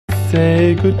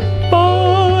say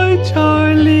goodbye,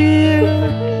 Charlie.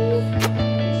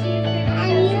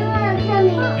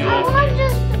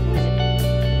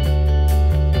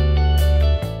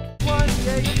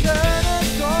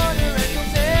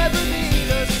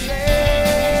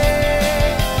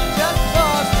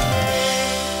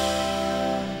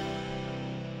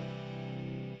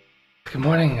 Good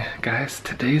morning, guys.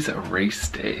 Today's a race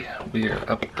day. We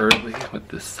are up early with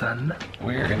the sun.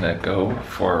 We're gonna go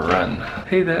for a run.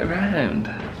 Hey, that rhymed.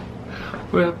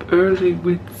 We're up early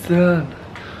with the sun.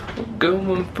 We're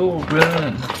going for a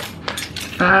run. It's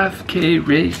a 5K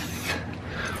race.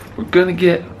 We're gonna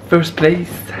get first place.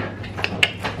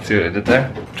 See what I did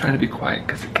there? I'm trying to be quiet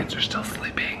because the kids are still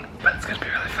sleeping, but it's gonna be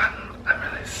really fun. I'm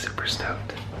really super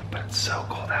stoked, but it's so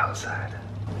cold outside.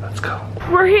 Let's go.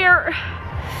 We're here.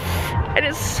 It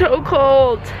is so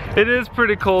cold. It is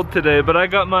pretty cold today, but I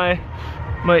got my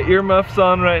earmuffs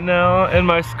on right now and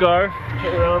my scarf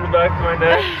around the back of my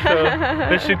neck, so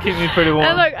this should keep me pretty warm.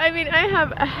 And look, I mean, I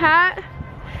have a hat,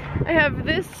 I have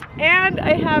this, and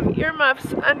I have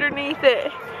earmuffs underneath it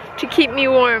to keep me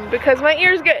warm because my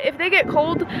ears if they get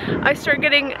cold, I start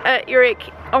getting an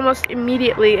earache almost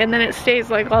immediately, and then it stays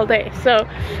like all day. So,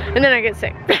 and then I get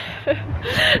sick.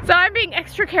 So I'm being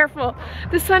extra careful.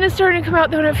 The sun is starting to come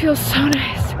out though, and it feels so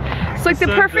nice. It's like the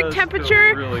perfect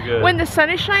temperature really when the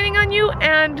sun is shining on you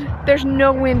and there's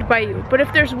no wind by you. But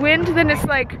if there's wind, then it's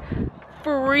like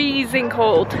freezing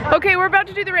cold. Okay, we're about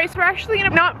to do the race. We're actually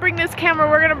gonna not bring this camera.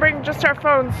 We're gonna bring just our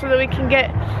phones so that we can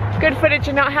get good footage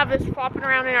and not have this flopping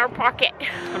around in our pocket.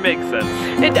 It makes sense.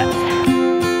 It does.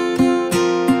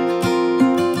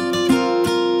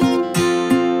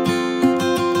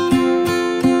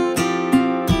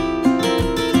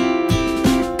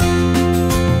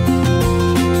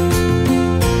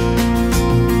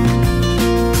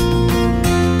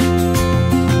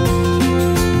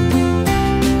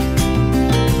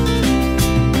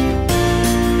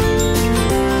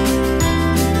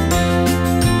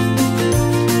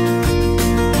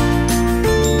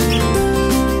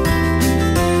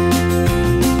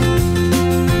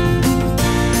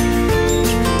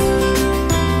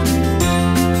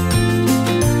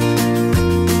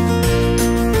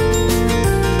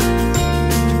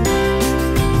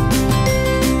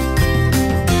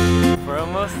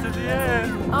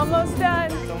 Almost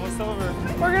done. It's almost over.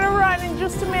 We're gonna run in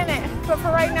just a minute, but for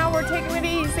right now we're taking it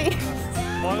easy.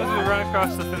 As long as we run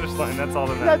across the finish line, that's all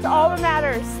that matters. That's all that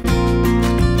matters.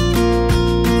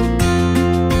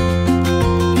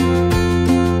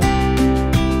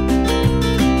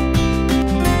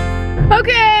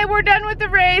 Okay, we're done with the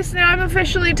race. Now I'm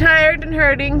officially tired and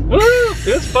hurting. Woo! It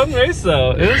was a fun race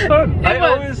though. It was fun. I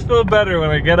always feel better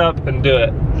when I get up and do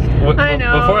it. I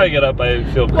know. Before I get up, I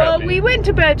feel crappy. Well, we went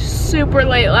to bed super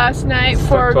late last night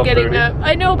for getting up.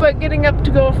 I know, but getting up to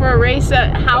go for a race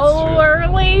at how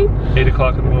early? 8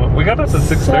 o'clock in the morning. We got up at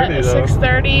 6:30 though.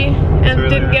 6:30 and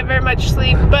didn't get very much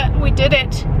sleep, but we did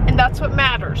it, and that's what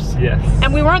matters. Yes.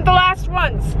 And we weren't the last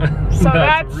ones, so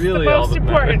that's really the most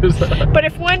important. But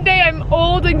if one day I'm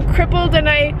old and crippled and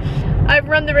I've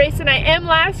run the race and I am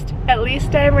last, at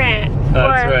least I ran.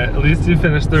 That's right. At least you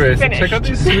finished the race. And check out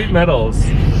these sweet medals.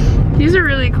 These are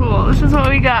really cool. This is what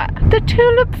we got. The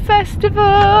Tulip Festival. These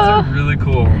are really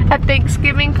cool. At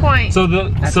Thanksgiving Point. So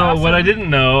awesome. What I didn't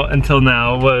know until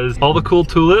now was all the cool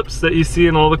tulips that you see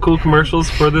in all the cool commercials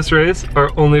for this race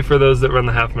are only for those that run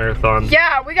the half marathon.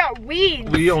 Yeah, we got weeds.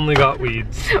 We only got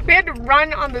weeds. We had to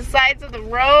run on the sides of the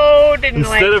road and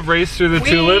instead of race through the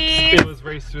tulips, it was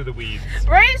race through the weeds.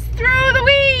 Race through the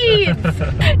weeds!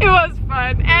 It was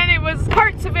fun, and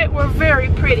parts of it were very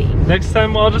pretty. Next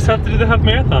time I'll just have to do the half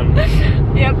marathon.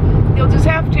 Yep, you'll just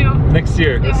have to. Next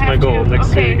year, that's my goal.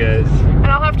 Next year, you guys. And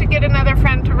I'll have to get another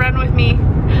friend to run with me.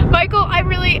 Michael, I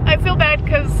feel bad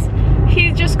because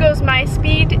he just goes my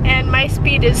speed, and my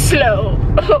speed is slow.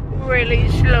 Really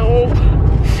slow.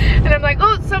 And I'm like,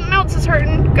 oh, something else is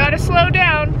hurting. Gotta slow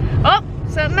down. Oh,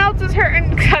 something else is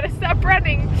hurting. Gotta stop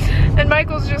running. And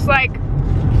Michael's just like,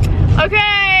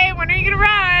 okay, when are you gonna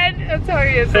run? That's how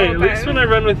he is. Hey, at least when I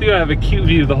run with you, I have a cute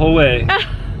view the whole way.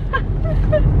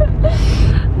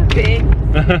 Thanks.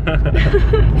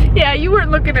 Yeah, you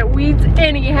weren't looking at weeds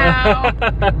anyhow.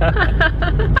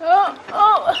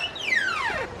 Oh.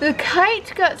 The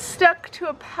kite got stuck to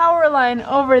a power line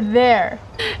over there.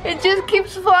 It just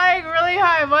keeps flying really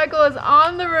high. Michael is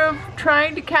on the roof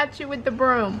trying to catch it with the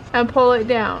broom and pull it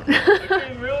down. It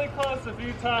came really close a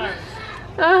few times.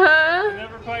 Uh-huh. I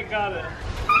never quite got it.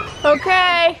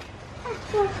 Okay.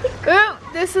 Ooh,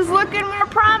 this is looking more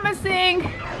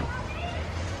promising.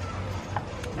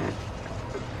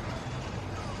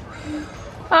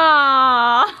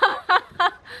 Aww.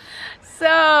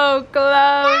 so close.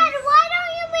 Dad, why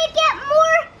don't you make it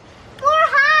more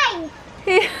high?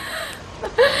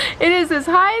 It is as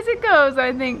high as it goes,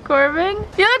 I think, Corbin.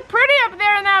 You look pretty up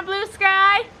there in that blue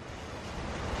sky.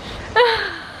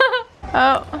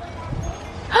 Oh.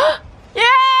 Yay!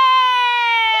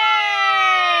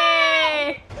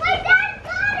 My dad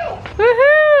got it.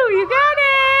 Woohoo! You got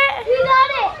it! You got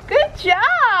it. Good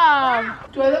job!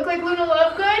 Do I look like Luna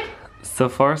Lovegood? So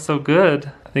far, so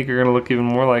good. I think you're gonna look even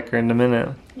more like her in a minute.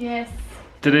 Yes.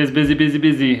 Today's busy, busy,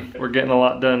 busy. We're getting a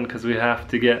lot done because we have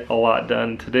to get a lot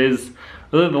done. Today's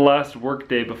really the last work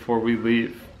day before we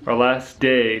leave. Our last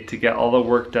day to get all the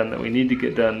work done that we need to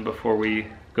get done before we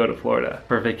go to Florida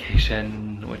for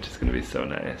vacation, which is gonna be so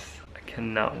nice. I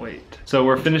cannot wait. So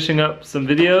we're finishing up some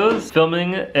videos,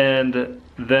 filming, and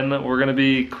then we're gonna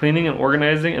be cleaning and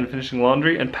organizing and finishing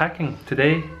laundry and packing.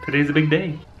 Today's a big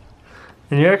day.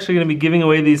 And you're actually gonna be giving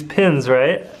away these pins,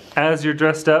 right? As you're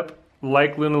dressed up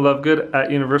like Luna Lovegood at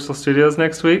Universal Studios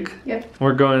next week. Yep.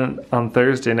 We're going on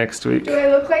Thursday next week. Do I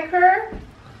look like her?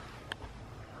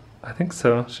 I think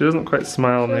so. She doesn't quite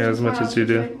smile in there as much as you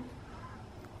do.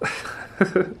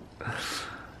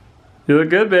 You look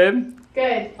good, babe.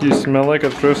 Good. You smell like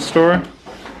a thrift store.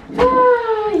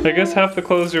 Oh, I guess half the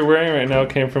clothes you're wearing right now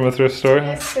came from a thrift store.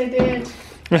 yes, I did.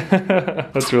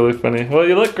 That's really funny. Well,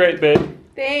 you look great, babe.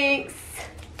 Thanks.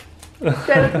 Do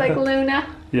I look like Luna?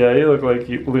 Yeah, you look like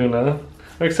Luna.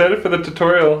 I'm excited for the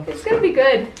tutorial. It's gonna be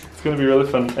good. It's gonna be really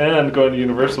fun. And going to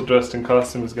Universal dressed in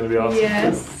costume is gonna be awesome.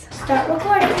 Yes. Start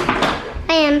recording.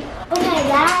 I am. Okay,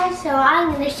 guys, so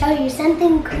I'm going to show you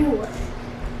something cool.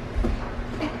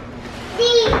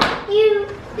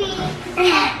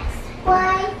 C-U-B-X.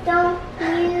 Why don't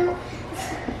you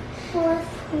force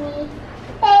me?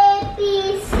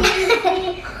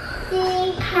 A-B-C-D.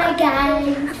 Hi,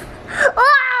 guys.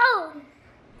 Whoa!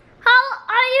 How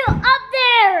are you up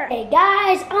there? Hey,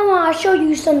 guys, I want to show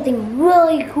you something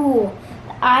really cool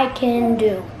that I can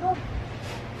do.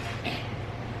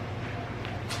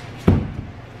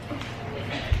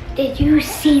 Did you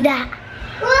see that?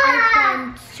 I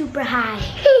climbed super high.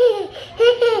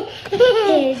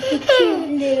 Here's the cute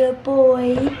little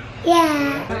boy.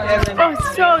 Yeah. Oh,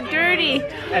 so dirty.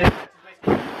 Sorry.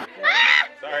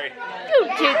 You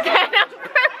did that on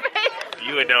purpose.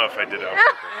 You would know if I did it.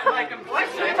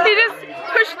 He just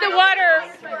pushed the water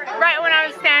right when I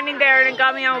was standing there and it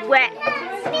got me all wet.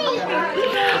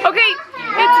 Okay,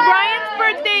 it's Ryan's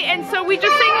birthday and so we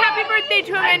just sang happy birthday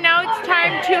to him and now it's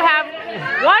time to have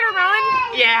watermelon.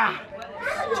 Yeah.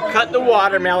 Cut the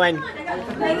watermelon.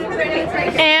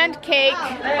 And cake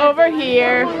over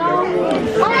here. Ooh.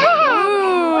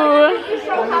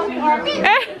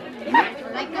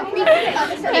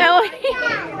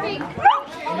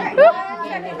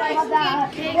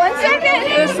 One second.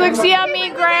 This looks yummy,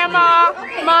 Grandma.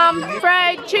 Mom,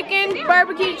 fried chicken,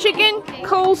 barbecue chicken,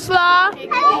 coleslaw,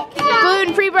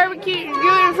 gluten-free barbecue,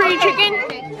 gluten-free chicken.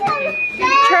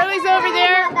 Charlie's over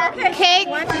there. Cake.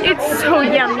 It's so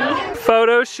yummy.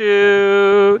 Photo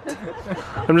shoot.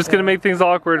 I'm just gonna make things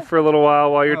awkward for a little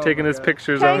while you're taking his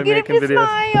pictures. I'm Get making up to videos.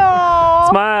 smile.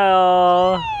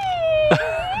 Smile.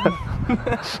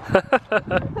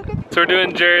 So we're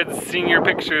doing Jared's senior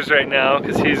pictures right now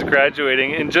because he's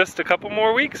graduating in just a couple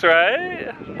more weeks,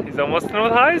 right? He's almost done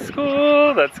with high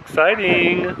school. That's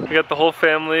exciting. We got the whole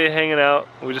family hanging out.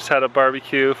 We just had a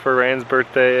barbecue for Ryan's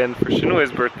birthday and for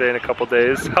Shinue's birthday in a couple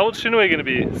days. How old's Shinue gonna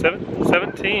be?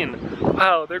 17.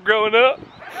 Wow, they're growing up.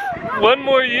 One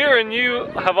more year and you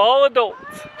have all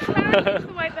adults.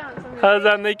 How does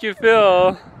that make you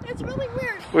feel? It's really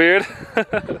weird. Weird?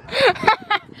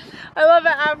 I love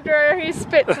it after he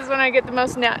spits is when I get the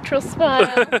most natural smile.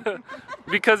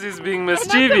 Because he's being That's a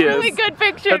mischievous. really good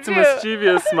picture That's too. a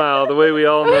mischievous smile, the way we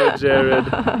all know Jared.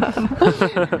 Look at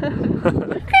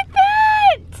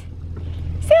that!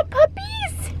 Is that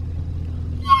puppies?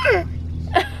 Yeah.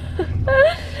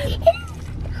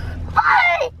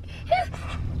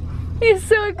 He's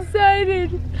so excited.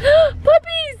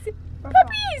 Puppies!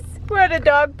 Puppies! We're at a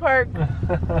dog park.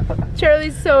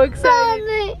 Charlie's so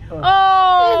excited.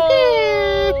 Oh!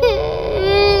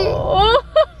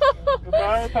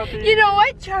 Goodbye, puppy. You know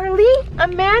what, Charlie?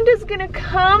 Amanda's gonna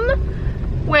come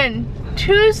when?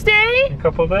 Tuesday? A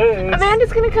couple days.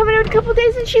 Amanda's gonna come in a couple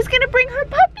days and she's gonna bring her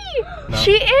puppy. No.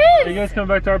 She Are you is. guys coming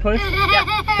back to our place?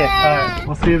 Yeah. Okay, alright.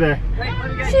 We'll see you there.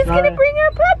 She's gonna Bye. bring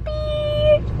her puppy.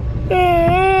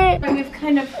 And we've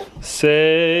kind of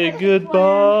Say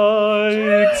goodbye.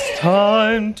 It's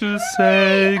time to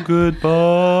say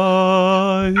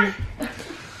goodbye.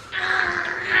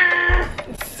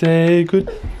 Say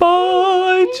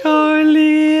goodbye,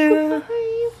 Charlie. I'm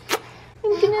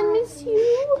gonna miss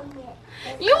you.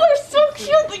 You are so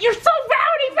You're so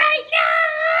rowdy right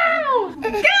now!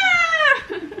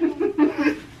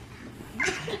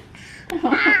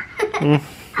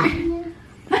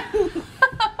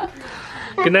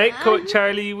 Good night, Coach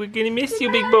Charlie. We're gonna miss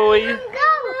you, big boy.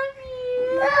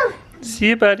 See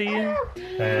you, buddy.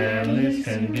 Families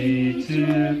can be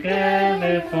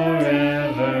together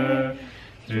forever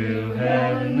through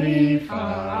Heavenly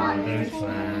Father's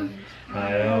plan.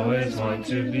 I always want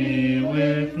to be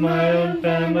with my own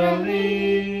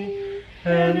family,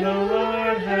 and the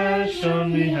Lord has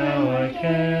shown me how I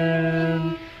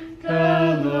can.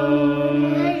 The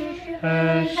Lord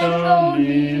has shown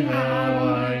me how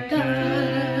I can.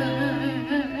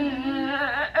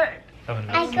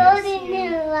 I go to the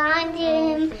laundry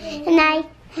room and I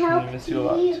help I miss you a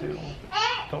lot too.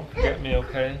 Don't forget me,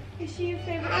 okay? Is she your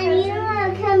favorite? And you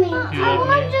are coming. I love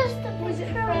want me? just to visit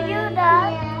from you,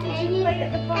 Dad. Did you play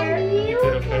at the park? And you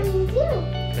Okay. coming too.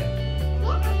 Okay.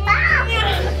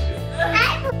 Bye.